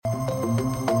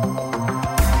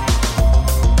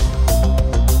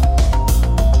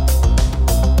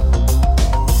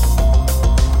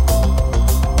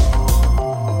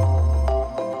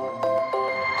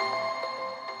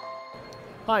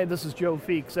Hi, this is Joe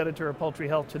Feeks, editor of Poultry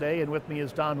Health Today, and with me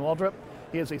is Don Waldrop.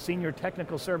 He is a senior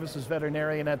technical services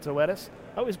veterinarian at Zoetis.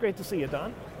 Always great to see you,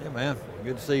 Don. Yeah, man.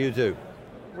 Good to see you too.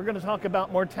 We're going to talk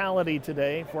about mortality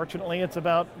today. Fortunately, it's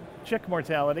about chick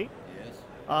mortality.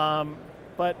 Yes.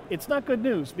 But it's not good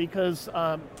news because,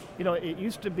 it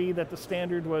used to be that the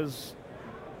standard was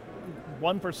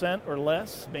 1% or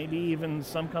less. Maybe even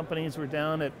some companies were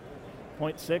down at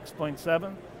 0.6,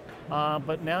 0.7.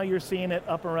 But now you're seeing it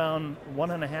up around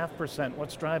 1.5%.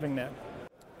 What's driving that?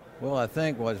 Well, I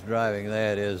think what's driving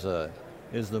that is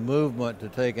the movement to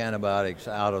take antibiotics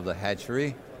out of the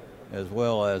hatchery as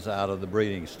well as out of the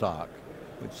breeding stock,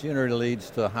 which generally leads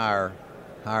to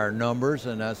higher numbers,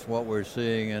 and that's what we're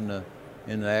seeing in the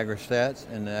AgriStats.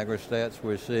 In the AgriStats,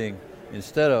 we're seeing,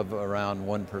 instead of around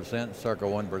 1%, circa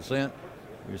 1%,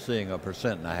 we're seeing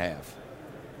 1.5%.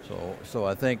 So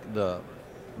I think the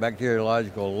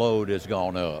bacteriological load has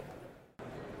gone up.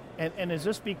 And is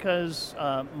this because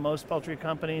most poultry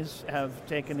companies have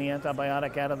taken the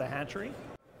antibiotic out of the hatchery?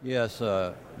 Yes,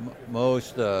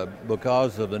 most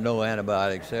because of the no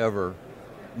antibiotics ever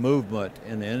movement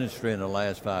in the industry in the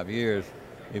last 5 years.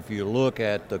 If you look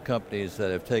at the companies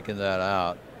that have taken that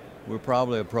out, we're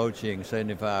probably approaching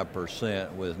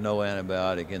 75% with no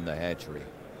antibiotic in the hatchery.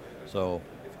 So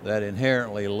that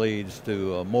inherently leads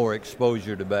to more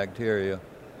exposure to bacteria,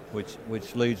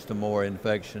 which leads to more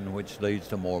infection, which leads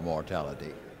to more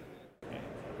mortality.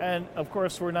 And of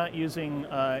course, we're not using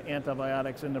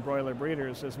antibiotics in the broiler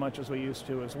breeders as much as we used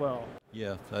to as well.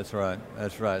 Yeah, that's right.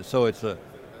 That's right. So it's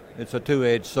a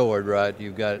two-edged sword, right?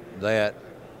 You've got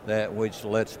that which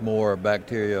lets more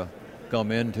bacteria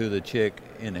come into the chick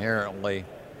inherently.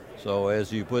 So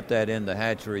as you put that in the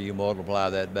hatchery, you multiply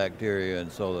that bacteria, and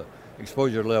so the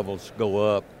exposure levels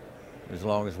go up as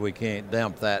long as we can't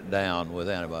damp that down with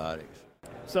antibiotics.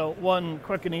 So one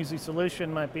quick and easy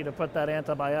solution might be to put that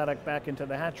antibiotic back into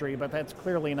the hatchery, but that's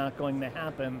clearly not going to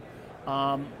happen.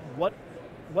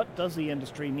 What does the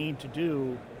industry need to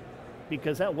do?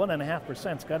 Because that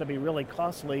 1.5%'s got to be really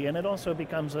costly, and it also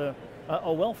becomes a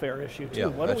welfare issue too. Yeah,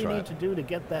 what do we right. need to do to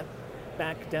get that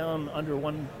back down under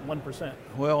 1%?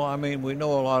 Well, I mean, we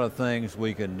know a lot of things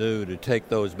we can do to take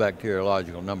those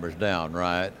bacteriological numbers down,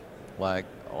 right? Like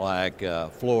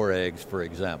floor eggs, for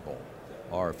example,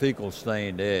 or fecal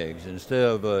stained eggs. Instead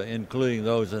of including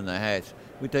those in the hatch,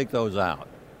 we take those out.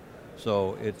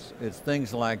 So it's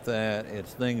things like that.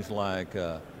 It's things like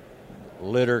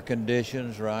litter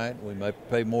conditions, right? We may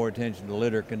pay more attention to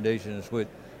litter conditions,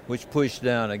 which push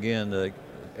down again the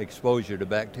exposure to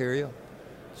bacteria.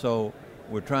 So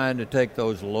we're trying to take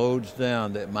those loads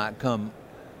down that might come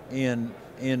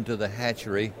into the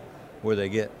hatchery, where they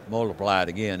get multiplied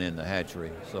again in the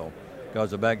hatchery. So, because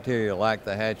the bacteria, like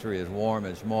the hatchery, is warm,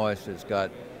 it's moist, it's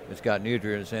got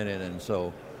nutrients in it, and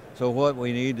so what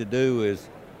we need to do is,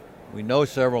 we know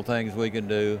several things we can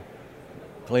do: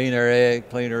 cleaner eggs,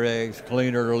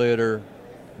 cleaner litter,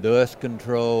 dust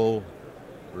control,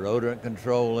 rodent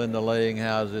control in the laying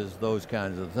houses, those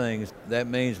kinds of things. That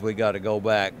means we got to go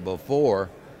back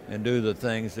before and do the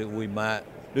things that we might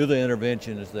do, the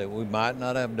interventions that we might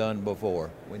not have done before.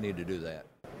 We need to do that.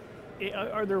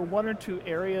 Are there one or two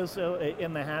areas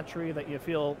in the hatchery that you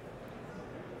feel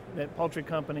that poultry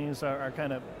companies are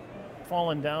kind of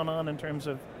falling down on in terms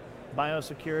of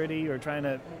biosecurity or trying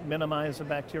to minimize the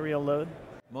bacterial load?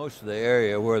 Most of the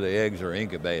area where the eggs are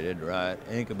incubated, right?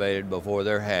 Incubated before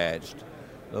they're hatched.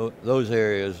 Those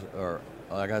areas are,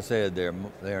 like I said,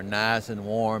 they're nice and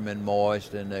warm and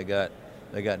moist, and they got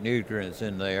nutrients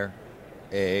in there,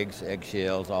 eggs,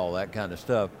 eggshells, all that kind of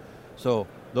stuff. So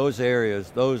those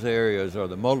areas are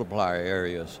the multiplier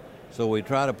areas. So we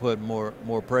try to put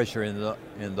more pressure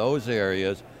in those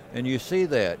areas, and you see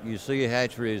that. You see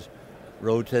hatcheries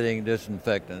rotating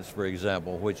disinfectants, for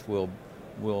example, which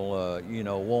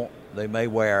they may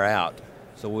wear out.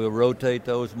 So we'll rotate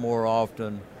those more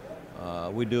often.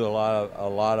 We do a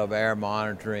lot of air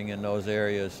monitoring in those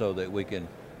areas so that we can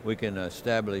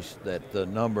establish that the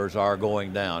numbers are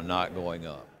going down, not going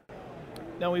up.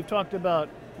 Now, we've talked about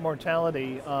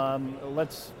mortality.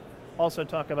 Let's also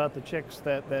talk about the chicks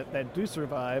that do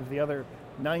survive, the other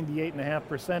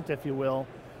 98.5%, if you will.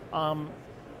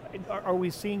 Are we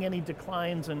seeing any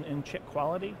declines in chick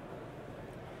quality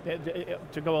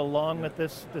to go along with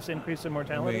this increase in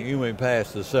mortality? You mean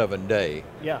past the 7-day?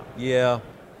 Yeah. Yeah.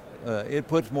 It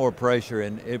puts more pressure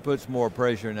in. It puts more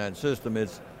pressure in that system.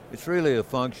 It's really a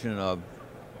function of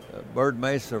bird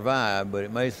may survive, but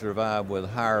it may survive with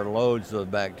higher loads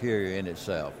of bacteria in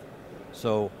itself.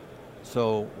 So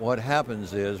what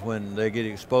happens is when they get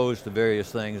exposed to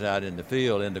various things out in the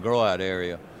field, in the grow-out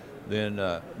area, then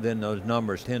those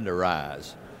numbers tend to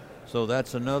rise. So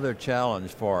that's another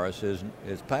challenge for us is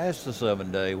past the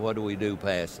 7-day, what do we do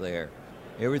past there?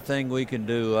 Everything we can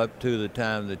do up to the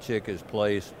time the chick is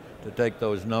placed to take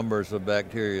those numbers of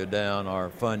bacteria down or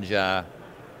fungi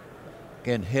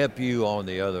can help you on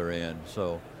the other end.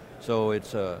 So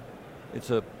it's a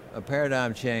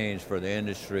paradigm change for the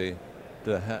industry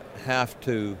to have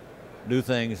to do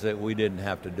things that we didn't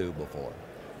have to do before.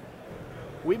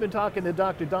 We've been talking to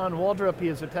Dr. Don Waldrop. He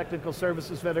is a technical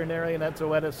services veterinarian at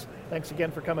Zoetis. Thanks again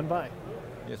for coming by.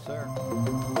 Yes, sir.